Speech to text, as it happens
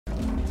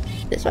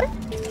This way?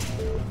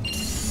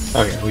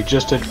 Okay, we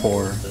just did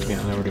 4. Yeah,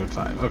 now we're doing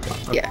 5. Okay.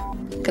 Yeah,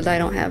 because I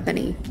don't have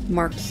any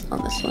marks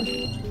on this one.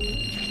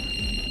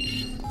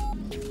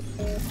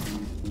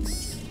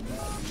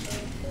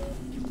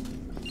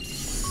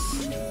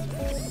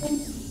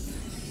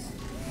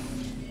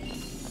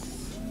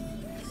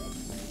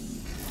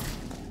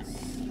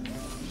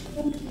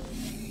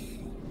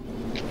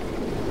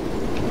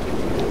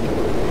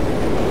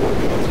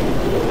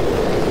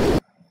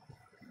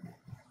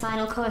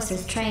 Final course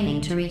is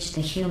training to reach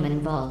the human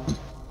vault,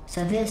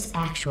 so this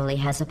actually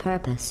has a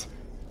purpose.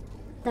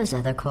 Those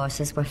other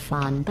courses were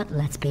fun, but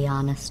let's be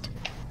honest.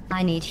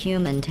 I need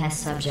human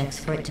test subjects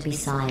for it to be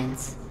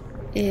science.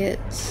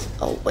 It's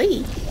a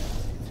wait.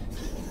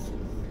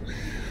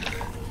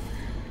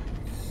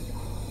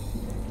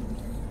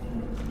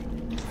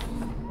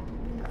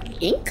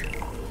 Ink?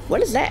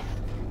 What is that?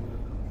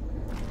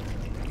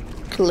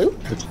 Gloop?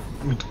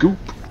 It's goop.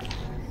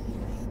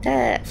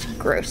 That's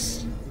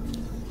gross.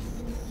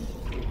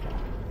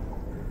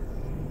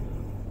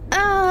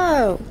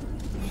 Oh!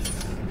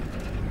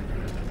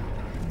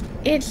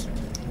 It's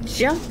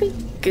jumpy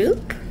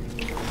goop?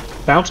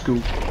 Bounce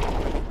goop.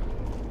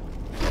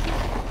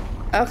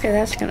 Okay,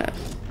 that's gonna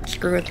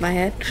screw with my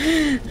head.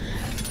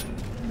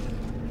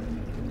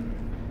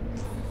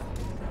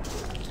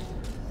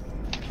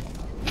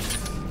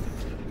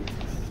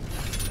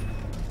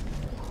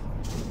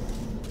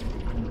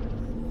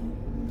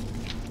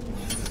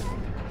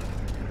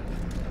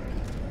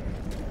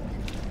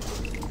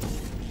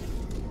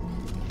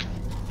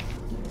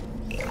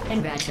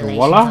 Congratulations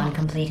Voila. on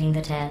completing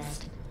the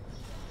test.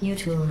 You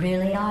two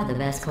really are the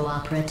best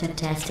cooperative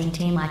testing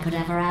team I could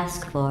ever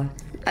ask for.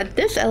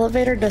 This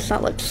elevator does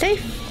not look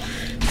safe.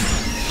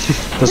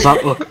 Does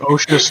not look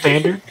OSHA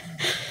standard.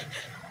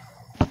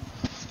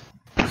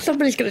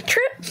 Somebody's gonna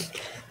trip.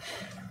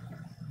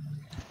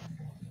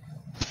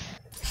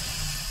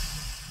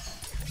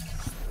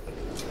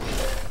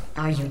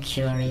 Are you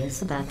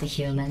curious about the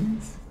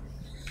humans?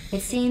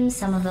 It seems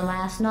some of the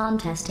last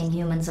non-testing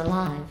humans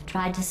alive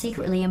tried to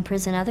secretly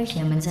imprison other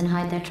humans and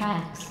hide their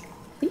tracks.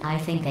 I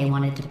think they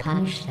wanted to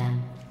punish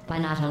them by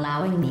not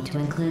allowing me to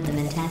include them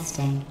in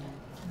testing.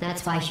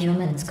 That's why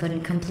humans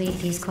couldn't complete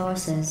these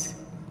courses.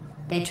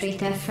 They treat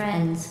their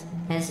friends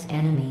as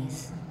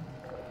enemies.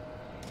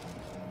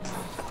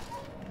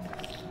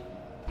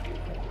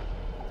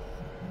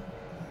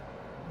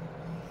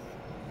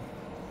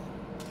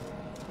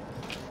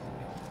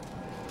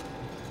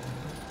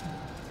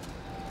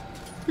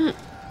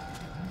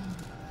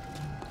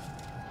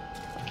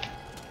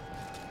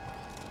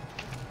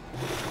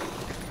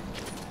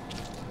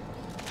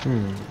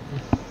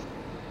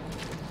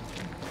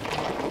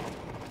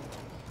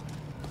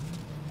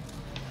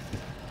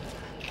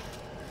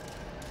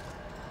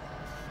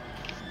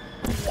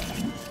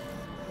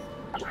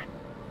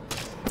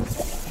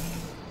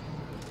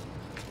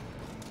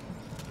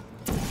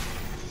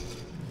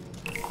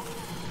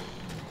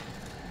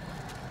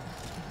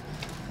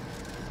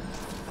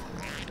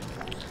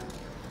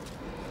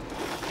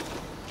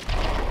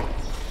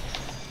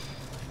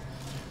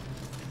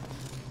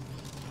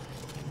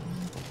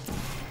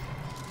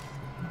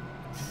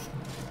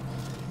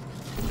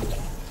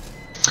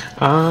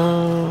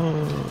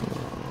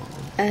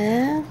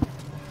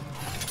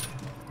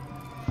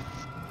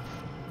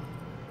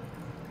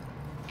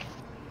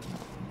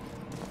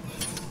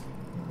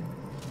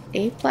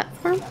 A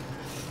platform?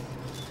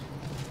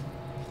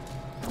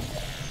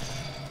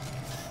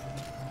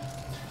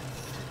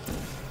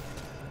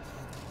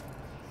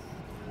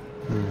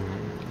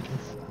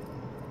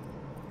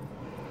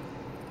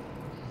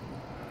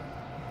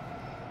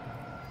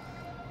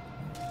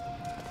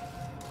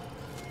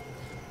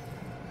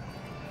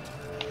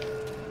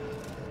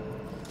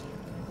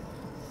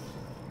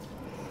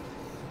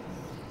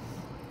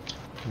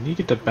 You need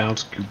to get the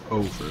bounce goop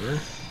over.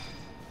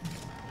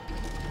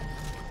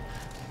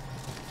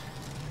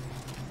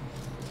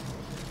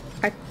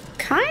 I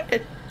kind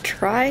of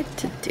tried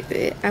to do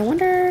it. I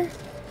wonder...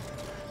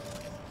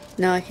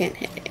 No, I can't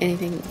hit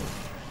anything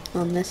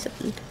on this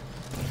end.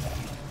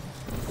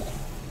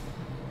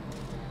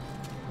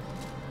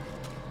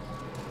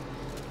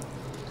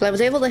 So I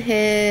was able to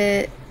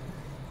hit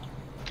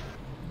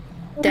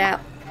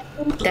that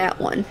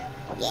one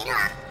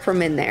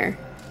from in there.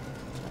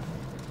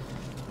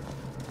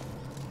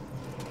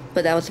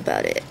 But that was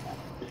about it.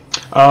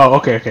 Oh,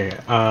 okay, okay.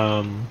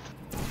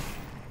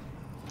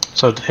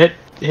 So hit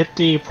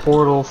the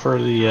portal for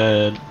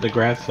the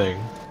graph thing.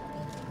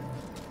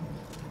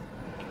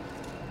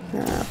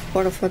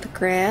 Portal for the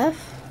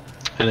graph.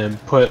 And then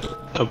put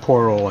a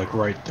portal like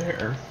right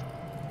there.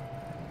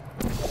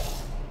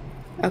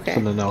 Okay.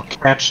 And then they'll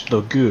catch the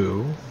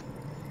goo.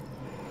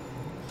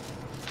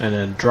 And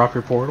then drop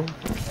your portal.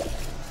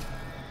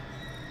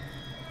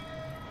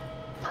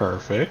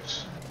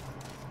 Perfect.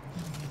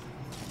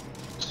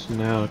 So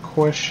now the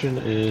question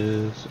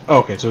is...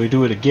 Okay, so we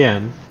do it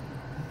again.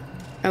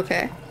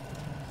 Okay.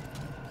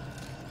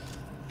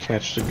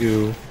 Catch the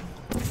goo.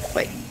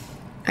 Wait.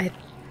 I hit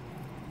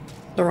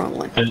the wrong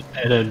one. And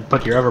then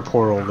put your other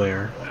portal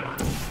there.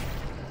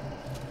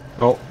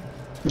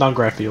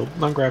 Non-graph field.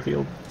 Non-graph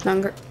field.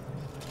 Longer.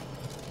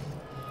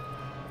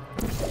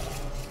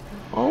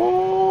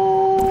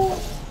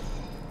 Oh.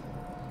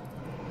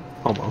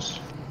 Almost.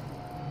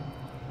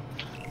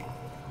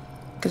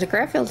 Because the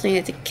graph fields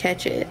needed to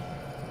catch it.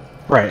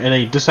 Right, and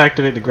then you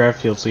deactivate the graph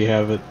field so you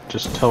have it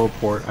just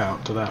teleport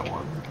out to that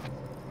one.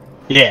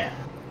 Yeah.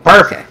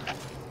 Perfect. Okay.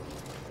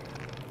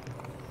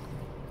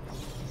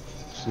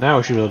 So now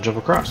we should be able to jump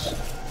across.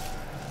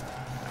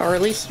 Or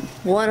at least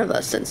one of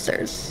us, since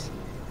there's...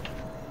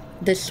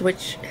 This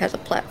switch has a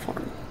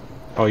platform.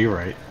 Oh, you're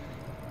right.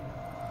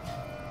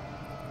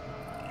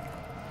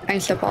 I can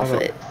step off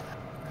it.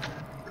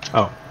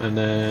 Oh, and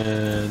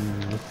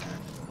then...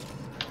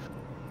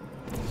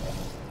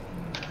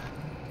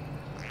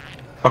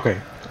 Okay.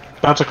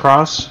 Bounce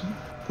across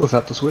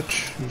without the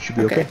switch. You should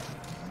be okay.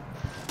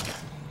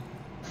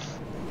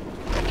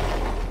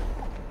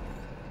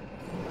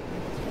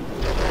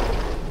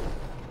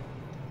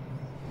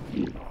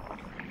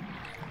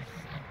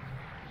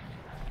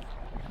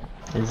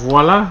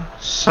 Voila!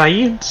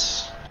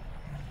 Science!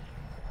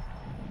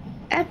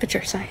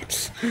 Aperture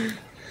science.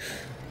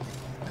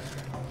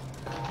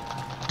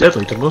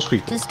 Deadly to most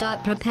people. To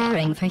start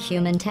preparing for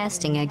human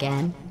testing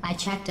again, I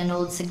checked an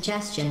old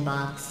suggestion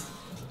box.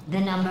 The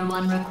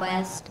 #1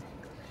 request?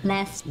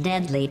 Less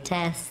deadly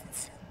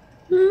tests.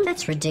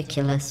 That's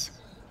ridiculous.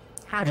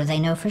 How do they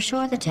know for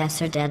sure the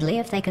tests are deadly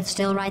if they could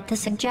still write the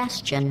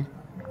suggestion?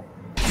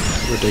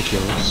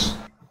 Ridiculous.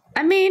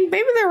 I mean,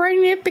 maybe they're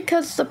writing it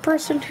because the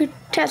person who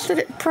tested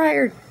it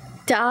prior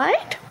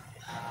died?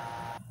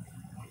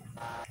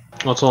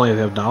 Well, it's only if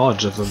they have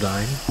knowledge of them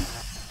dying.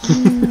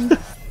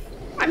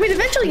 I mean,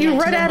 eventually you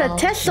run out of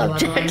test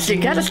subjects.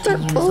 You gotta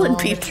start pulling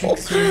people.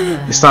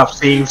 You stop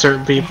seeing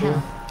certain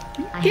people.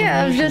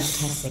 Yeah,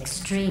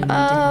 just...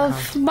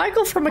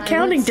 Michael from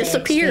accounting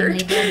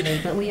disappeared. Deadly,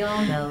 but we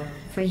all know,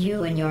 for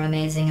you and your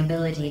amazing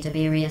ability to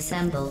be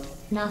reassembled,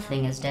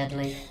 nothing is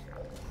deadly.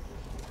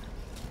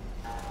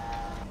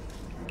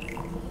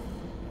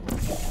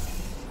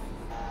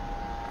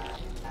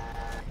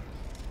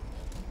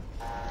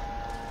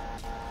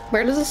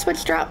 Where does the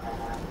switch drop?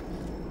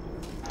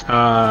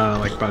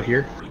 Like about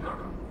here.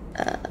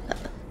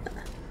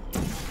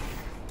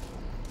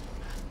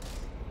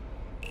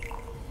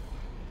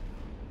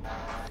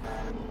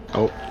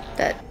 Oh.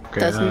 That Okay,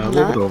 doesn't a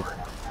little bit over.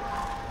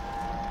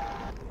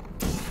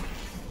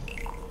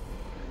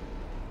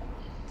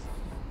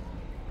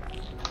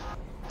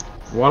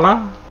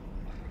 Voila!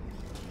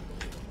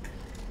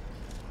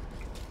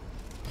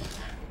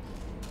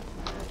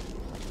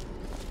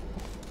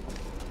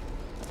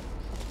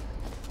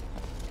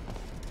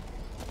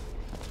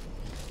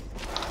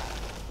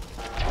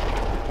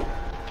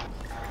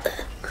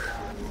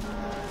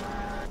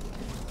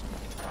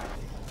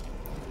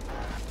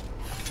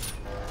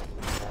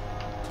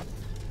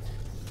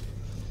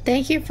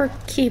 Thank you for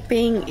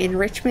keeping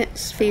enrichment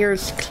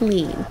spheres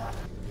clean.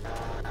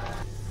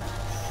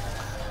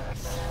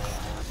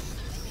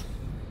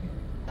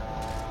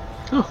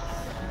 Oh,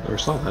 never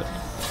saw that.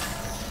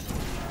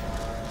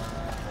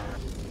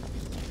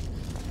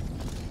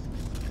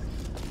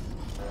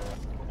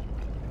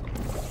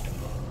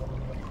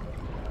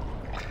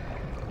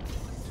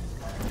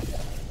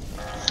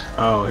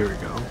 Oh, here we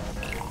go.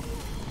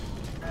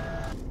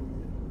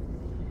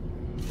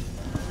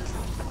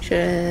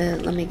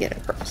 Let me get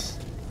across.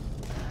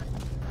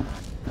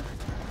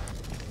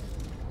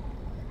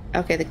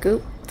 Okay, the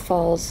goop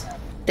falls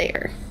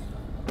there.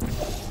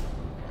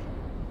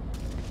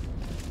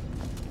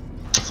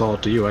 It's all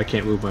up to you. I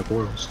can't move my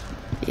portals.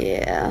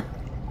 Yeah.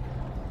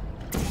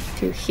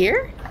 To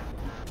here?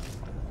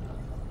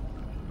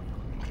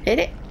 Hit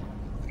it.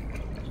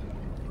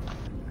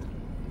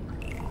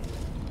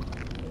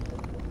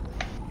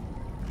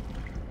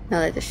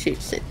 Now that just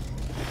shoots it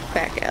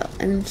back out.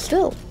 And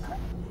still.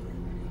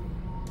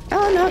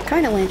 Oh no, it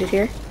kind of landed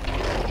here.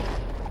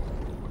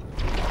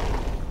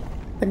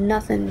 But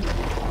nothing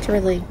to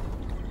really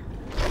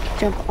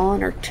jump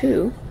on or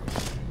to.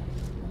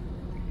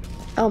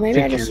 Oh,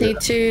 maybe I just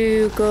need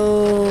to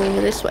go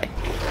this way.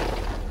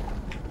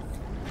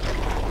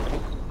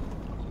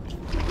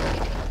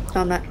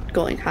 I'm not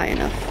going high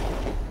enough.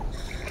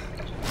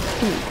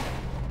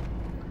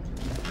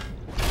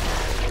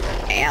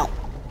 Ow.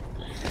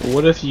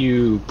 What if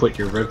you put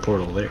your red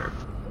portal there?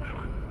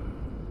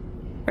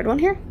 Red one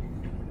here?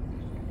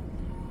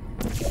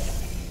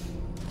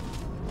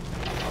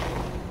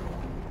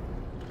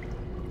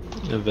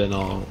 And then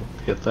I'll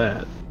hit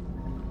that.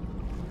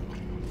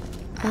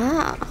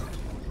 Ah.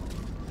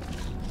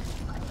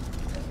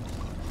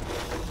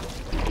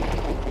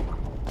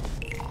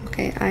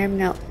 Okay, I am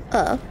now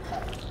up.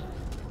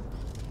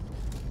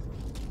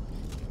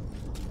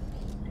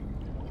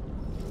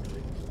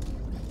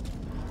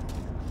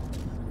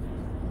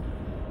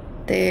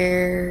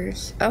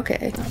 There's...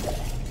 okay.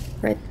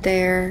 Red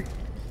there.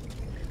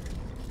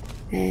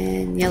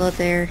 And yellow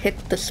there.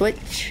 Hit the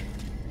switch.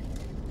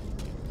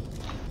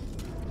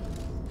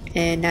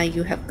 And now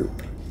you have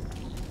goop.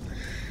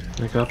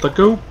 I got the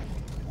goop.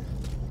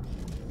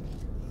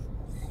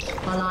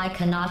 While I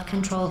cannot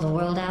control the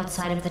world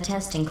outside of the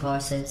testing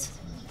courses,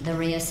 the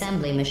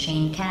reassembly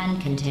machine can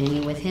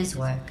continue with his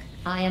work.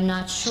 I am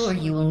not sure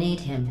you will need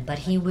him, but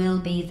he will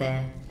be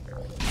there.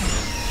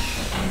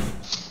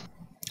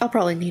 I'll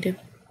probably need him.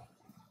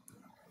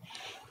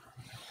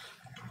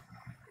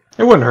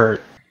 It wouldn't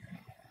hurt.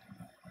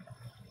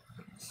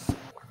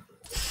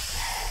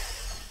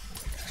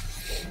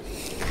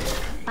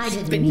 I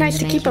didn't Be mean nice to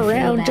to make keep you feel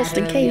around bad just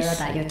in earlier case.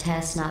 about your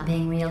tests not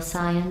being real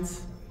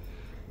science.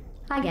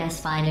 I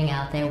guess finding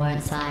out they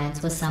weren't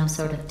science was some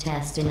sort of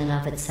test in and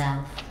of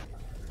itself.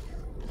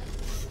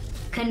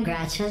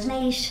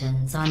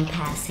 Congratulations on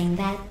passing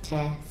that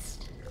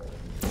test.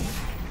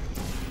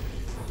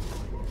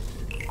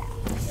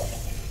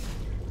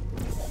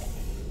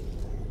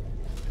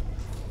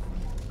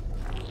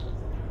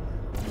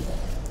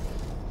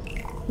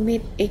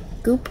 Made a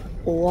goop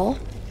wall.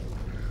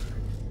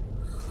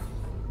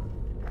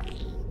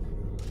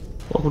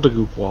 Welcome to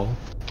Goop Wall.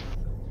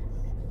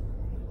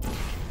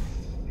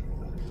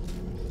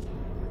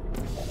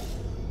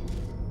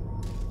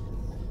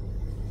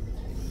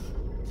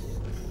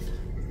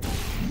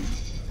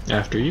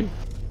 After you.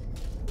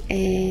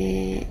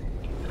 And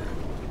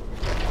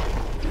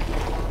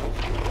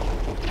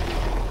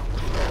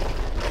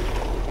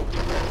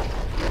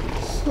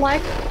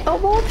like a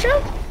wall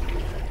jump.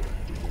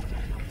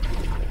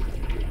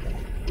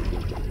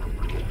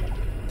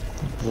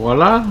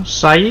 Voila,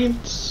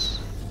 science.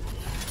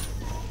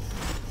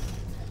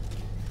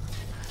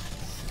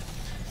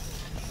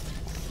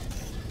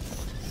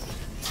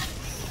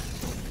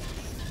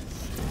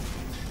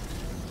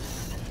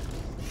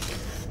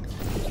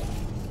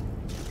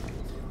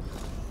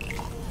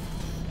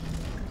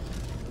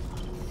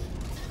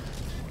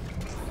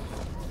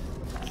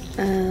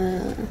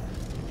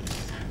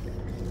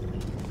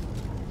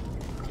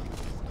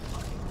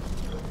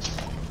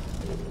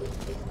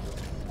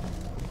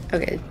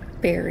 Okay,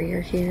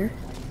 barrier here.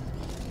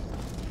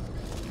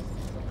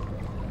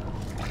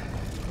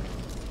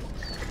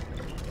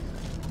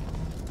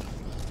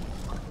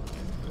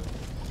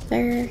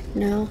 There?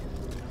 No?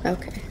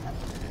 Okay.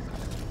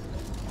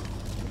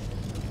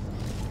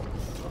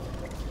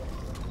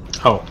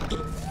 Oh.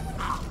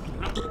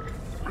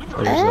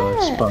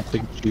 There's a spot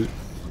to shoot.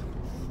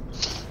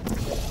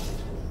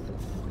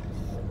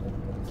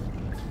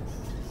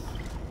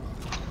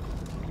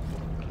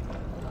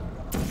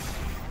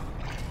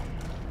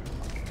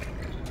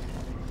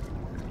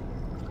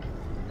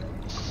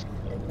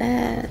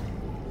 That.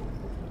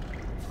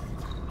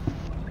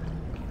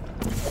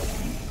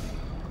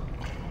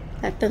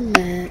 I've done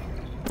that.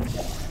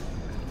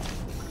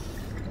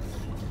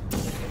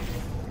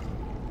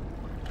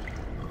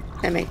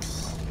 That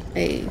makes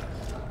a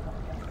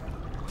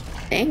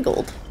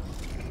angled.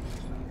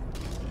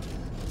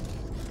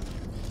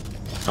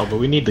 Oh, but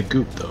we need the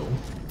goop though.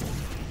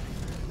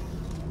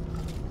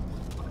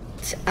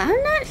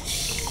 I'm not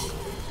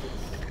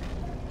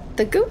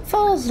the goop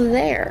falls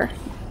there.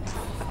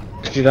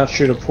 Did you not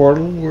shoot a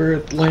portal where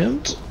it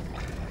lands?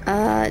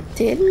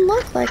 Didn't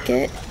look like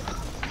it.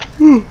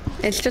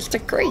 It's just a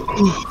grate.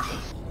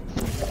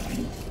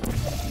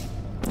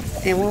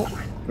 It won't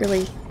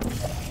really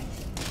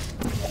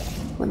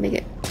let me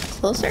get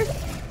closer.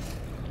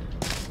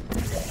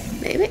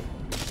 Maybe.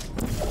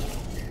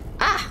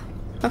 Ah!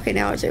 Okay,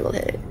 now I was able to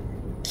hit it.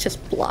 It's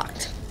just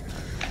blocked.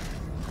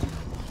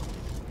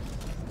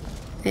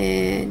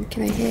 And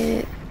can I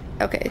hit?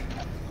 Okay.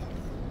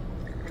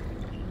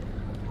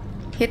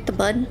 Hit the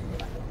button.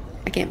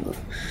 I can't move.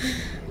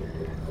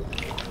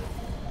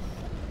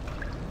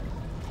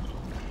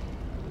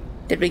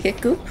 Did we get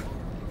goop?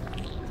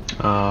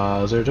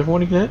 Is there a different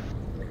one you can hit?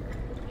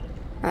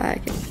 I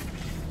can.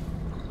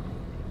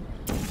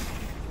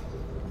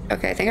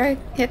 Okay, I think I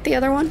hit the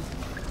other one.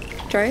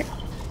 Try it.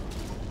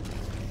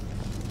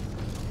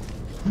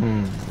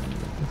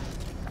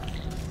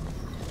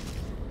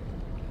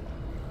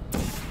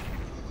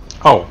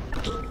 Oh.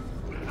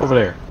 Over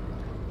there.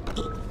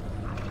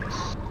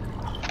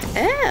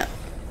 Oh.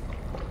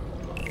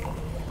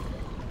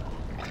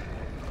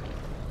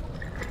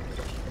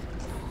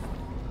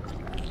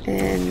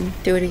 And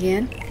do it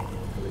again.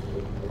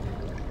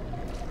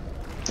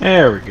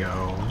 There we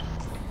go.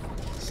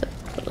 So,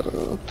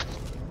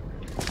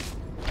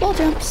 wall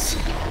jumps.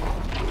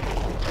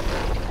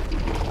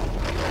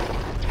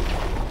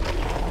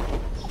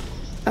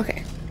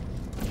 Okay.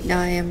 Now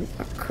I am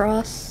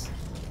across.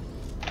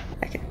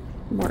 I can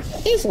more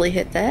easily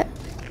hit that.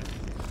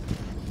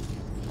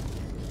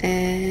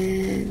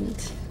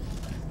 And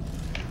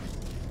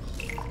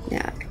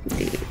now I can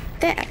do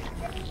that.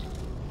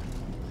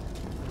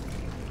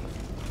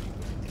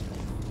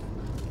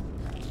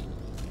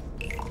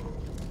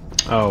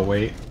 Oh,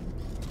 wait.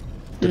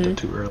 Did that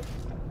too early.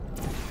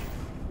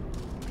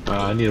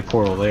 I need a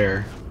portal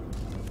there.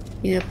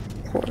 Need a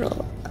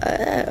portal.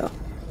 Oh.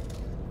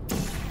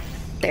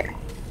 There.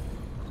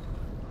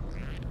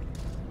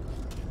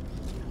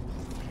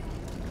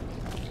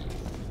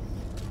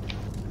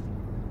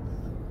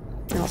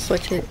 I'll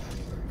switch it.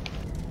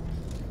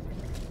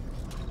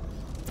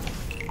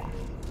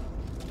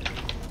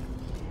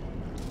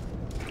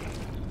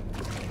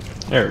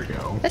 There we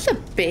go. That's a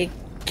big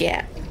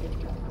gap.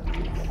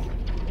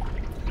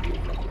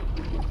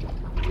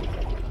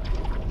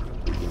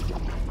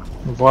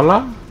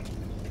 Voila.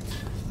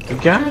 I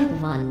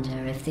Again?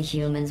 wonder if the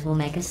humans will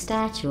make a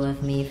statue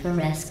of me for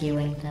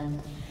rescuing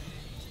them.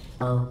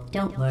 Oh,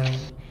 don't worry.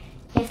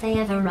 If they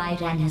ever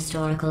write an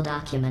historical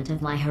document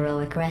of my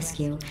heroic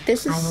rescue,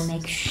 This I is will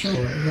make sure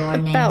your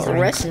about names are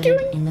rescuing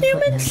included in the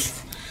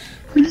humans?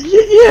 footnotes.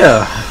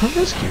 Yeah, I'm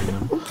rescuing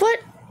them. What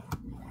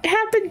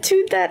happened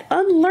to that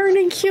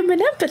unlearning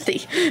human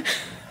empathy?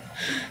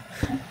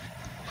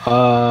 I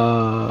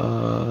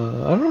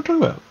don't know what you're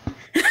talking about.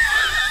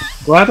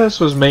 Gladys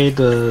was made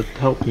to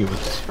help me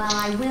with. While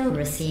I will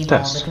receive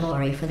Test. all the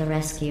glory for the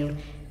rescue,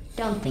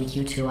 don't think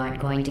you two aren't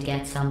going to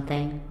get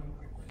something.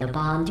 The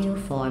bond you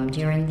form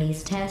during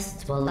these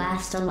tests will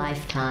last a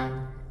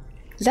lifetime.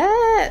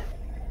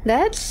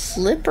 That's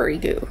slippery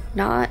goo,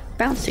 not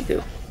bouncy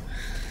goo.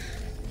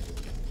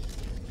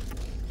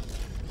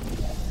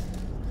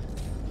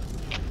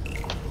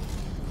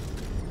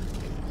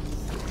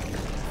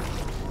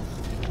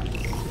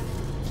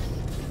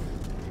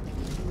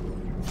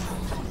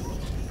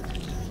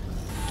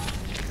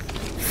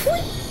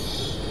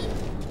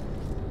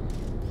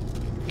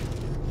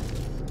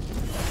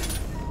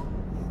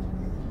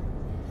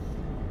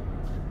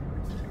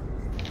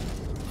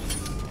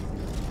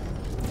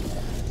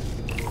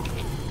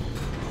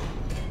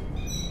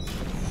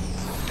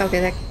 Okay,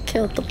 that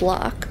killed the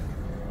block.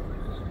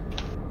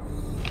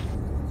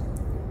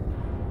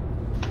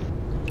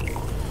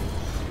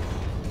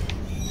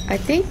 I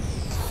think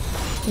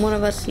one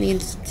of us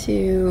needs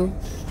to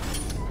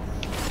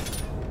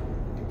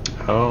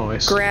Oh, I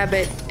see. grab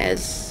it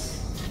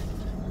as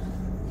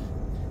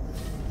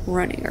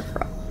running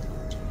across.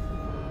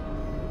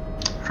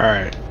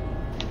 Alright.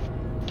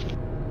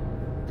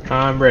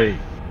 I'm ready.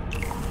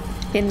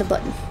 In the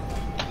button.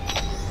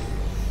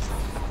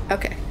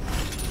 Okay.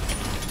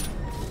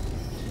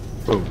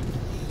 Boom.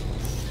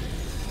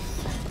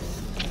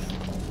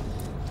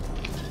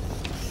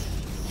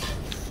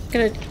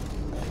 Gonna.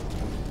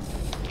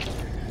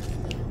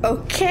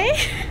 Okay.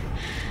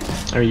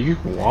 I mean, you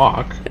can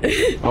walk.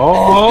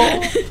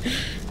 Oh!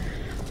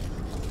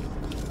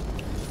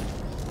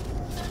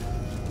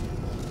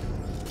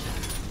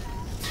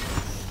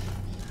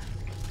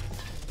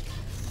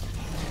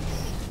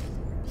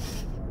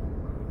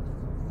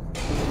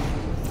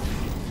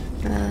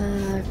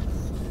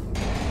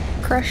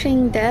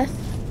 Crushing death.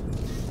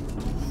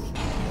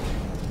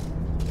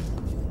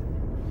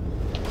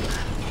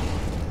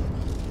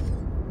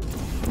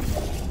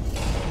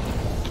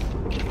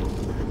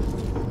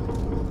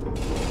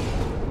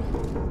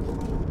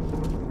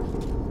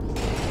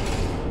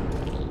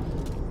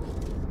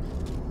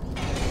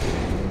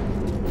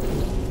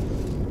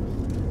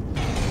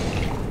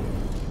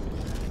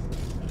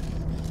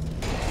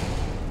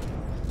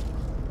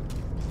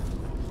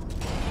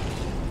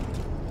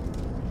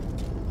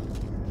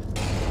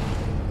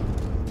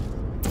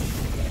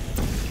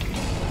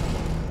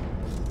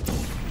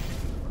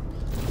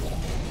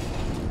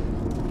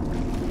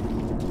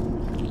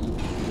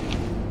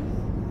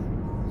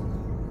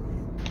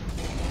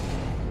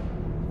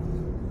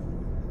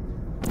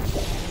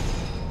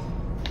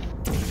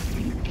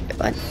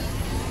 But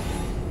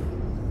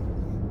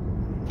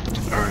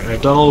Alright,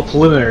 I've done all the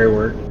preliminary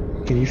work.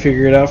 Can you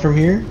figure it out from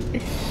here?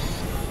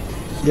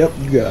 Yep,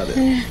 you got it.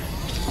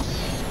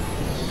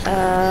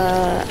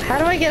 how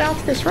do I get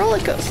off this roller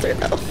coaster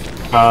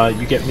though?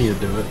 You get me to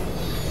do it.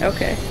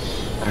 Okay.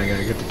 I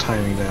gotta get the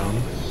timing down.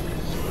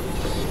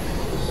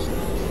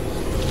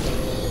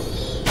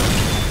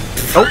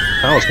 Oh,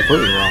 that was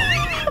completely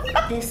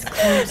wrong. This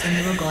close and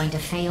you were going to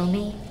fail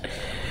me?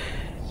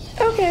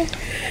 Okay.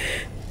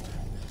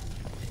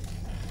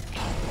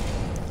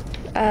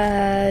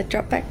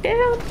 Drop back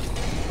down.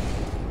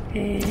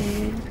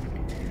 And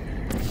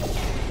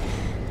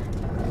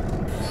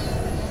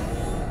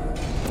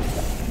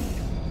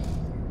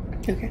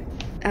okay.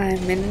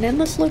 I'm in an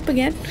endless loop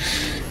again.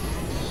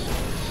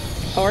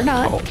 Or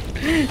not. Oh.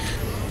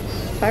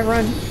 If I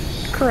run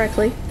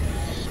correctly.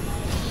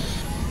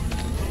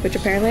 Which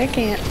apparently I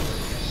can't.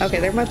 Okay,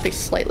 there might be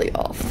slightly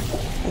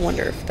off. I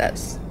wonder if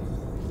that's...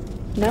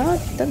 No,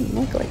 it doesn't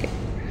look like it.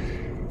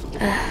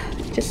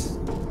 Just...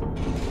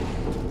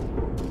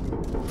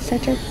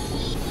 center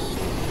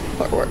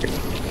forward.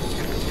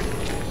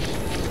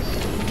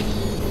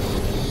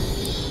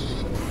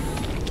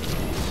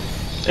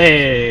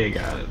 Hey,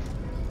 got it.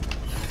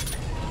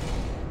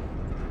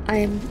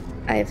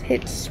 I've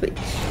hit switch.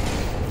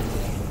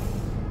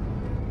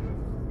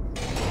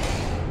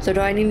 So do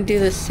I need to do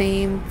the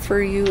same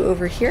for you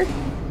over here?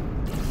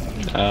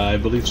 I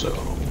believe so.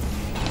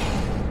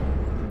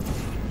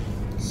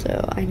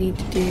 So I need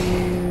to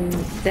do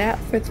that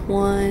with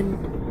one,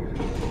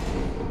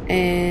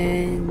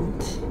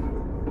 and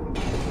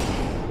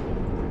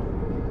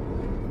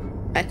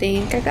I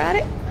think I got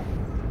it.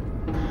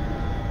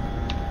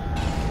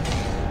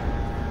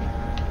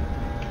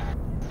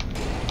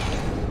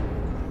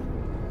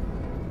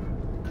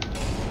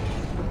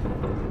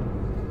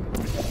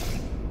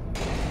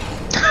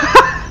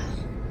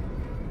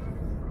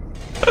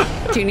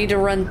 Do you need to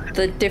run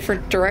the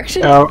different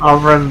direction? I'll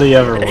run the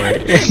other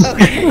way.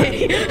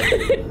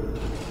 Okay.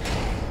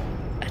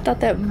 I thought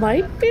that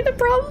might be the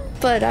problem,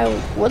 but I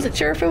wasn't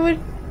sure if it would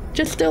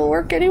just still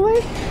work anyway.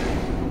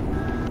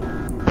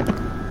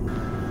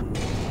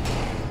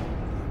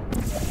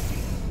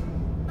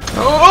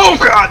 Oh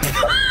God!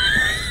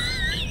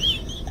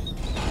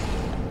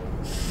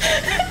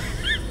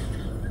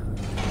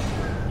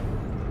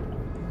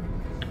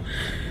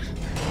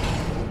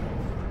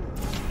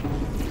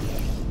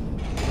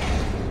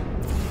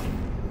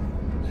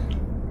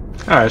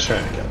 Alright, let's try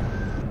it again.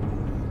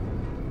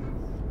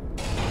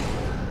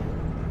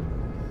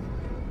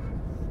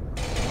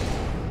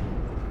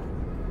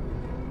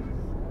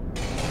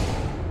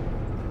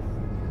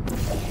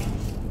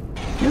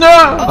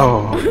 No!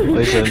 Oh,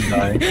 they didn't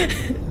die.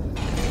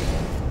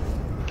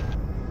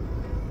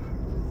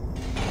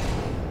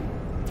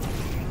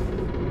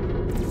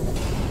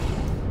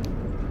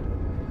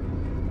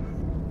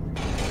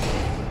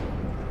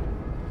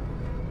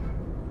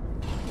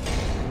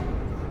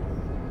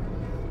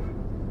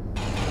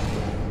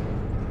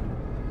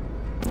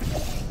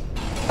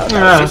 Oh,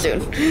 that was too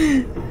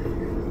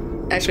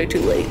soon. Actually,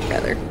 too late,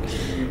 rather.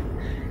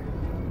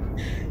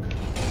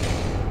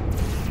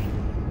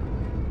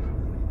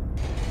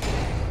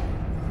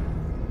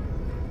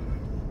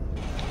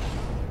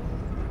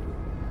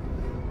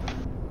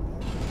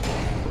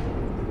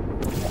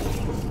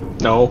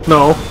 No,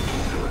 no.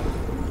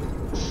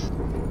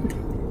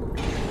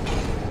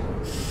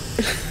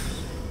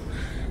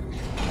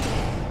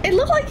 It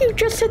looked like you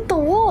just hit the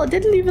wall. It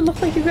didn't even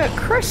look like you got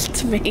crushed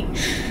to me.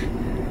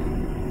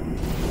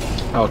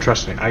 Oh,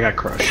 trust me, I got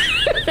crushed.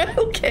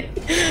 Okay.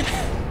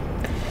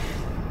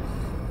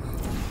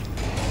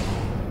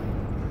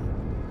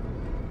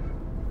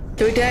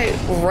 Do we die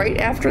right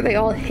after they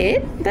all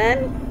hit,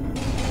 then?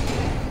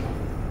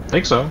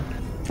 Think so.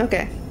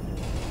 Okay.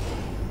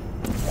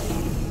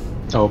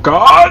 Oh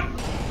God!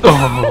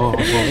 Oh.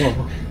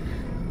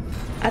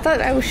 I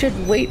thought I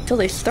should wait till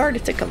they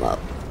started to come up.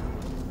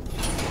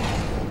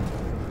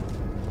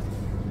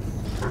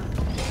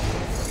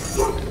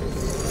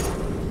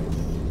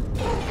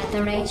 At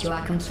the rate you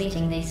are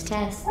completing these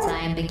tests, I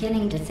am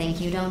beginning to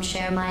think you don't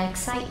share my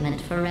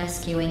excitement for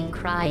rescuing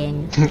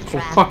crying,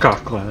 trapped, Fuck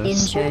off,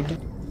 Gladys. injured,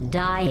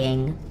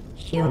 dying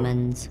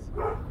humans.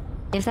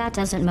 If that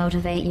doesn't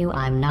motivate you,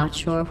 I'm not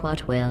sure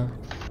what will.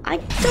 I'm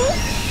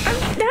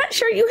not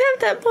sure you have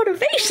that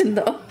motivation,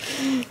 though.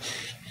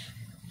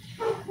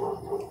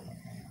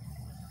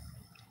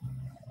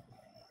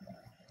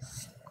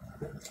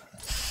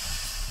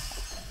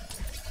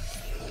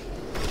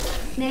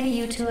 Maybe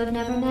you two have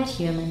never met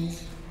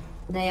humans.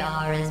 They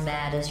are as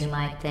bad as you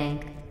might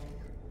think.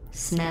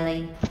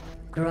 Smelly,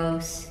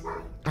 gross,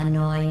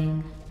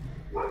 annoying,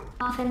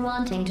 often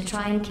wanting to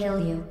try and kill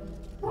you.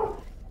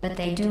 But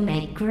they do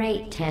make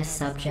great test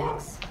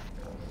subjects.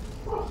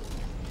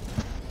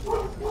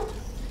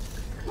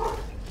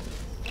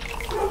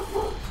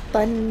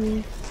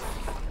 Button.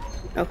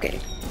 Okay.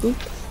 Oop.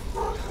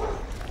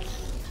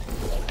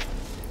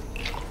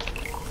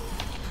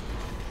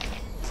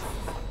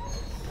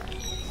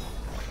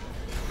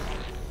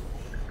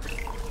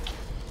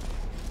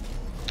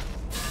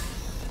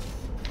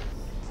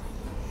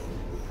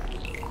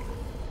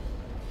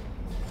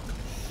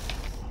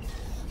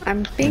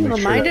 I'm being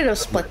reminded of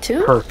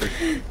Splatoon.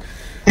 Perfect.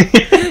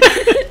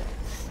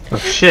 Oh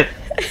shit.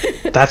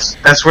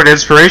 That's where the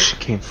inspiration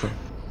came from.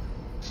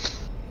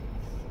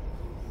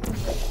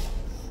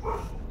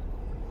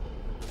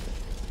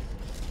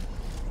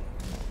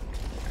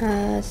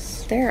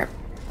 There.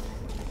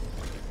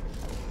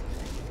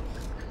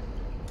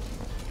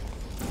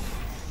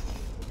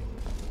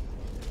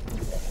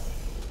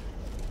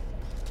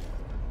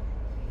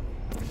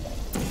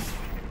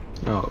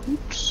 Oh,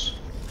 oops.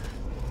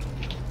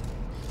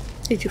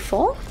 Did you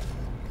fall?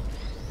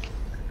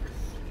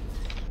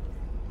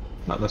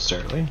 Not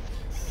necessarily.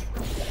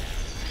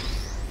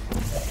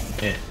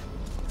 Yeah.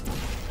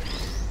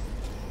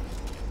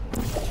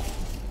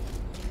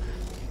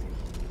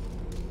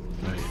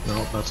 Wait,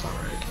 no, that's not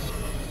right.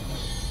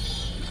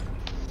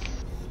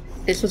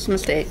 This was a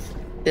mistake.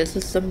 This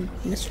is a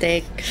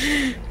mistake.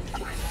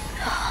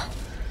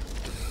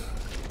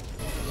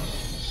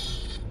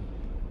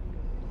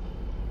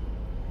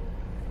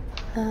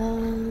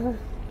 Over.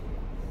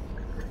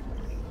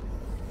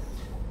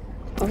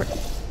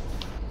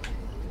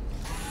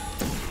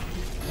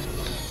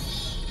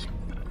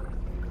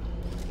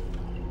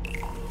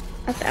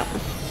 Not that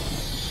one.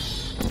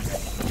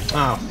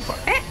 Oh, fuck.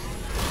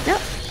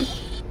 Nope.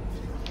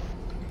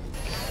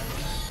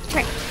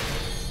 Right.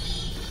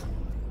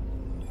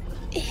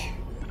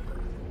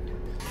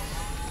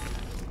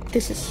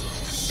 This is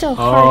so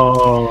hard.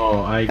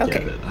 Oh, I get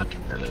Okay. it. I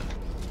get it.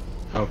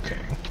 Okay.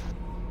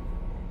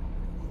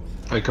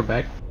 Wait, come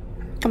back.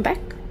 Come back.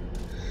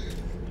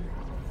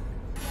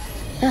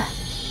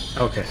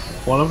 Okay.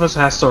 One of us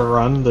has to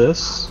run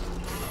this,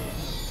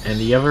 and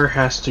the other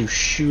has to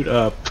shoot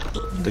up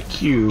the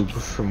cube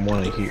from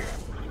one of here.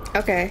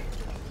 Okay.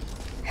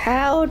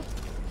 How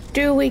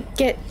do we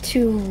get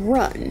to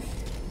run?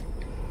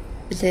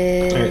 Is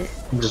it? Alright,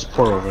 just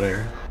pour over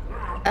there.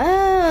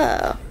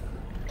 Oh.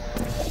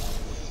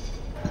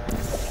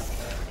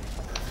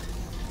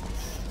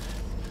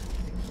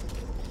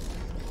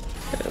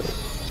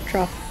 So,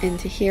 drop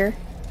into here.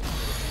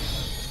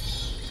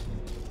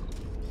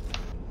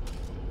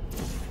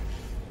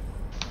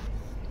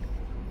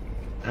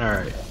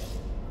 Alright.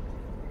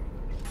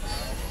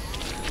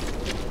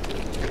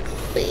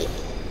 Wait.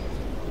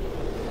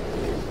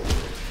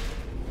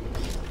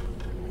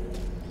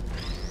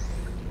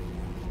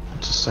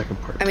 What's the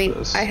second part I mean, of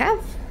this? I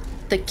have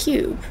the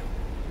cube.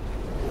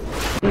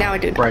 Now I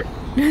do. Right.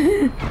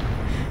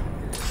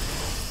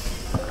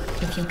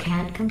 If you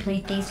can't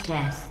complete these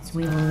tests,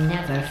 we will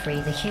never free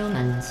the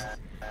humans.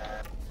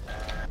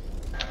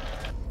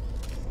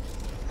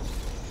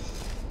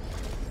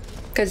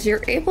 Because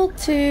you're able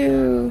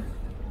to...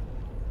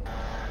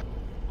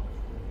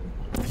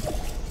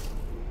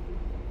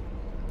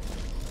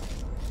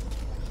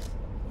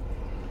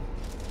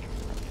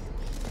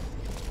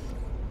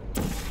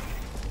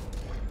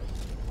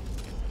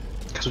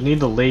 Because we need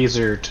the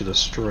laser to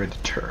destroy the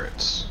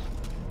turrets.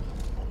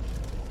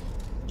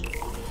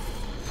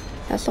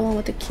 That's the one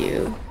with the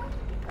cube.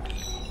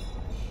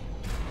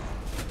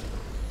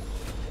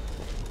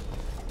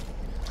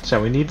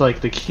 So we need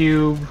like the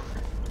cube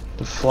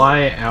to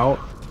fly out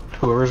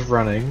whoever's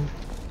running,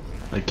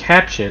 like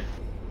catch it,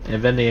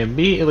 and then they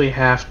immediately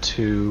have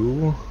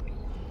to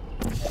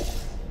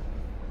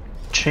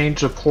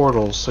change the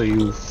portal so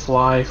you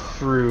fly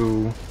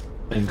through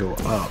and go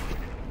up.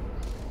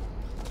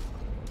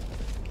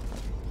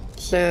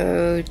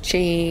 So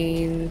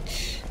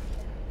change...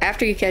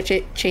 After you catch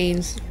it,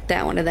 change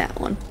that one to that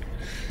one.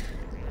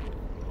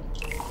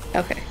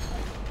 Okay.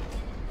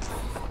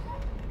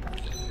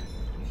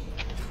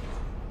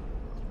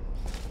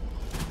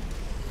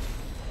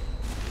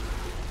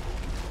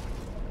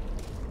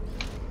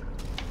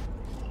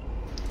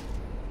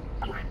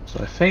 So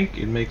I think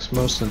it makes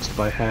most sense if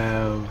I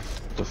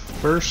have the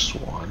first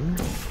one.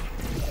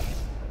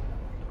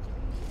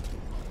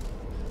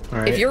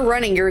 Alright. If you're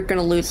running, you're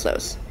gonna lose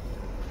those.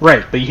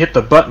 Right, but you hit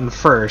the button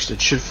first,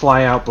 it should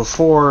fly out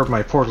before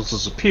my portals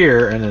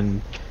disappear, and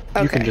then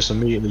you can Okay. just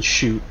immediately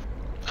shoot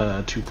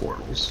 2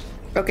 portals.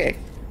 Okay.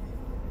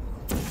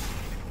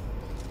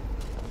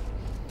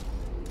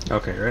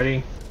 Okay,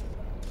 ready?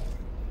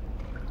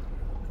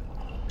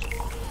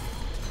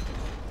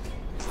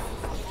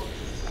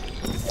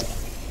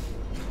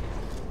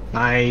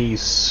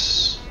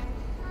 Nice.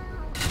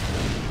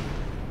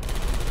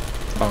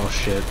 Oh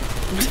shit.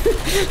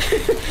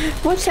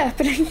 What's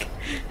happening?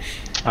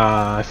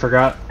 I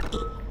forgot.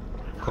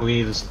 I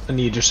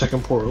need your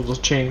second portal to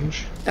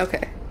change.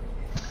 Okay.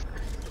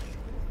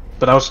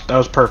 But that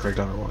was perfect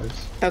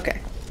otherwise.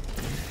 Okay.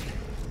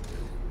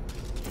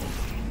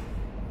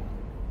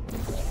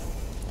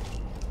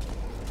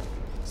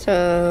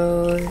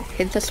 So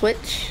hit the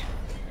switch.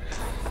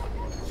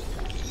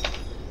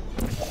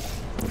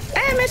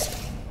 I missed.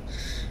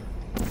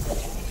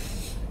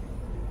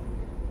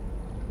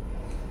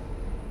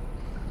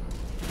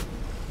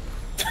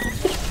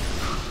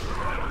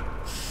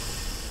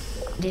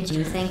 Did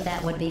you think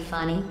that would be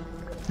funny?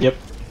 Yep.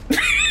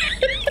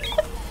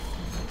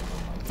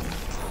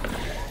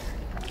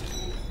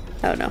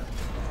 Oh no.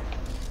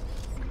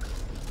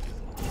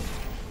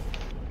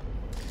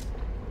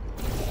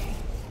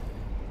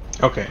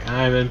 Okay,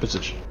 I'm in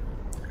position.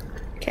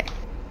 Okay.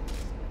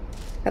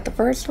 Got the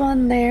first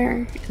one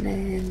there, and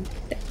then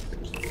there.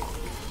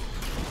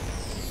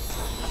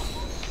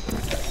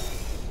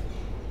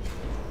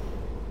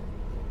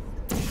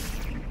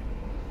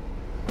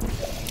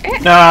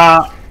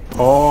 Nah.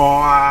 Oh.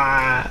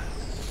 Ah.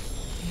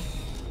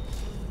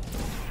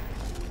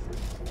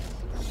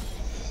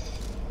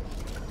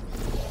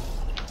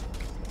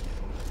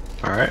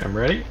 All right, I'm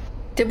ready.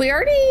 Did we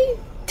already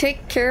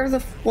take care of the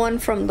one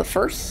from the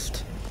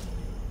first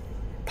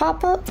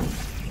pop-up?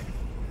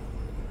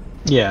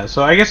 Yeah,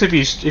 so I guess if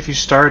you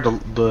start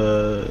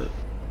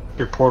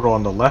your portal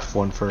on the left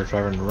one first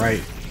rather than the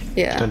right,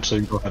 Yeah.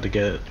 potentially you don't have to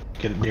get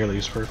it nearly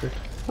as perfect.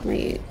 Let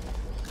me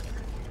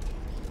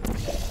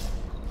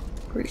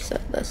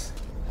reset this.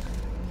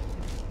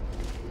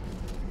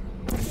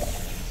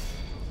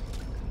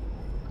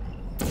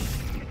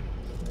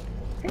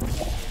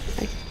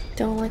 I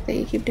don't like that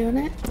you keep doing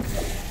it.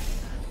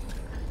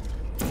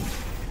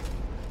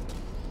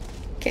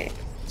 Okay,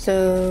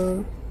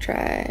 so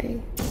try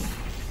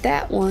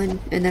that one,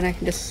 and then I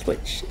can just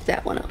switch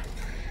that one up.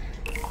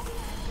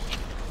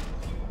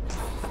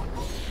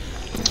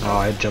 Oh,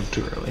 I jumped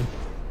too early.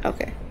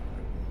 Okay.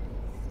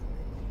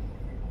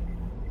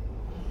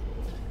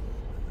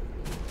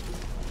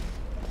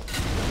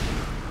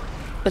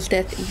 Was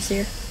death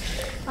easier?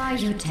 Are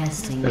you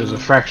testing It was a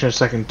me? fraction of a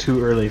second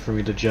too early for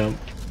me to jump.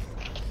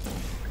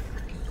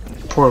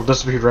 Portal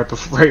disappeared right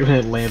when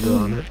it landed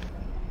on it.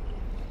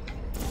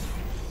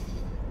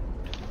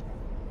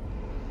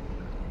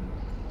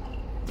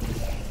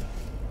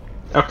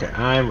 Okay,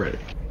 I'm ready.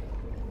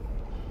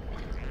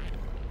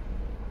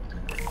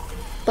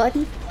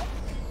 Button?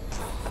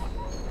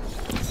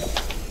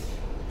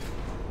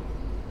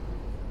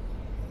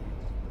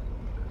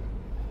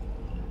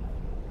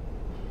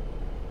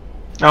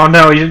 Oh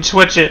no, you didn't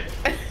switch it.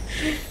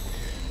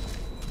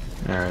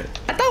 Alright.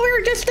 I thought we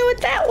were just doing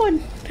that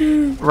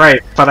one.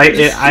 Right, but I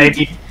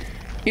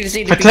You just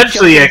need to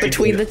potentially be I jumping could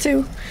between do the it.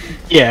 two.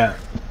 Yeah.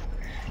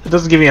 It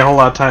doesn't give me a whole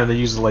lot of time to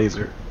use the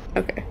laser.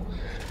 Okay.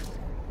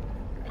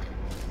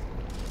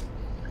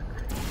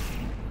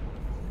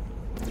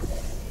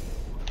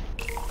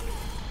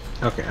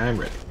 Okay, I'm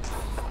ready.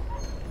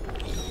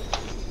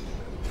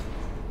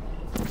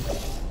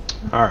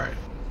 Alright.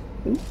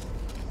 You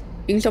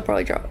can still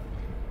probably drop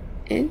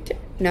into.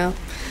 No.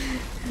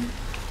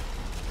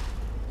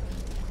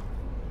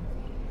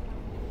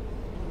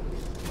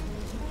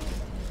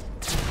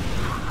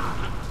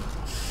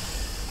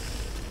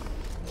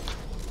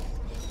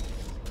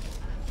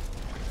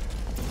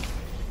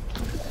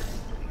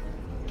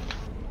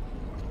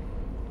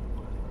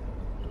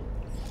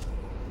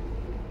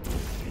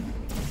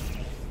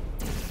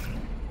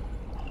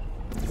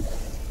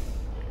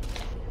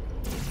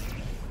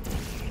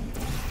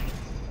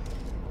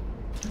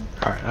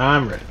 Alright,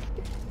 I'm ready.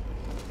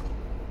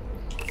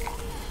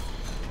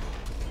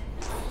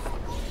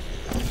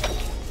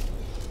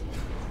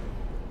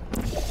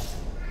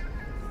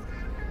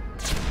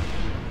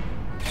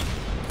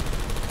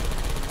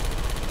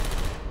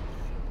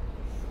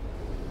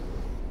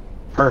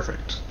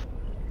 Perfect.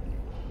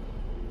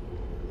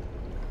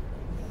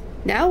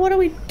 Now what do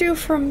we do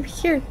from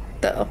here,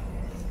 though?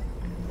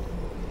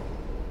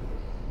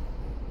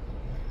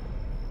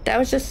 That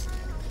was just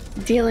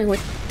dealing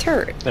with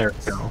turrets. There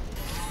we go.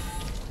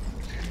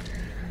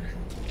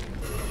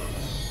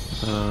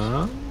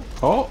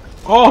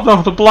 Oh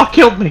no, the block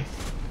killed me!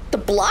 The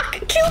block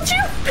killed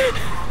you?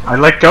 I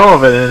let go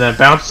of it and I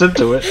bounced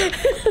into it.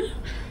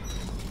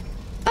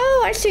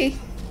 Oh, I see.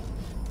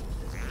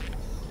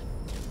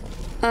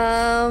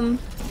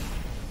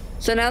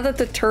 So now that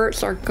the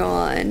turrets are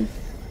gone,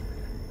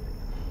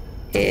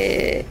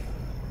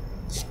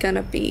 it's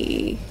gonna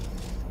be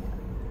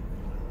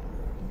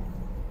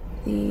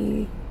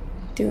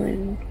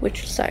doing,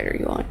 which side are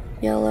you on?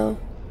 Yellow,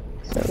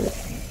 so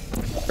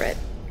red.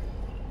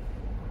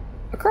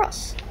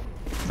 Across.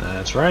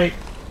 That's right.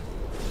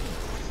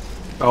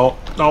 Oh,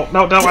 no,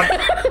 no, no.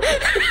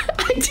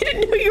 I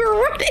didn't know you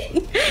were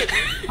running.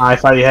 I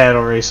thought you had it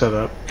already set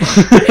up.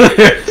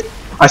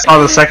 I saw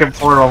the second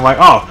portal, I'm like,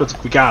 oh,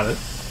 we got it.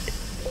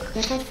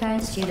 If at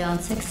first you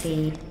don't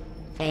succeed,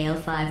 fail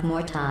 5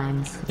 more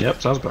times.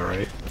 Yep, sounds about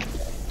right.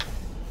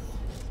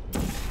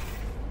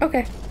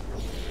 Okay.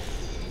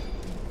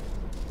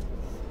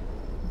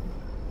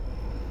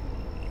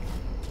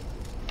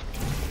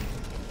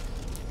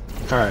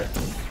 Alright,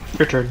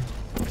 your turn.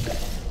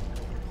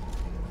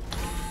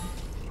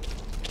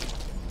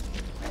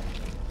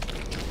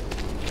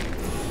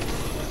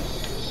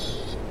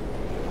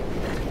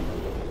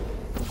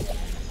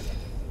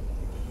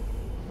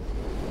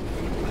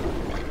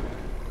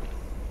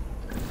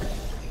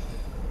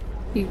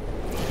 You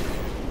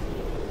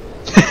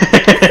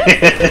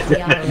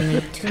We only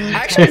need 2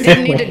 actually tests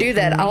didn't need to away do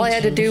that. from All I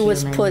had to reaching do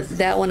was humans. put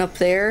that one up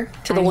there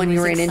to the Are one you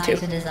as ran into.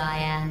 excited as I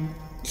am.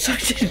 So it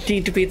didn't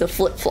need to be the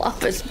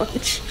flip-flop as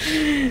much.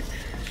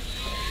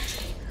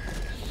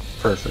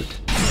 Perfect.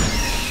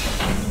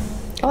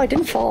 Oh, I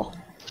didn't fall.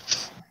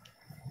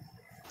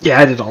 Yeah,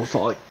 I did all the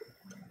falling.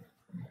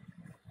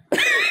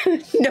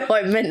 No,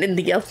 I meant in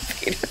the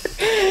elevator.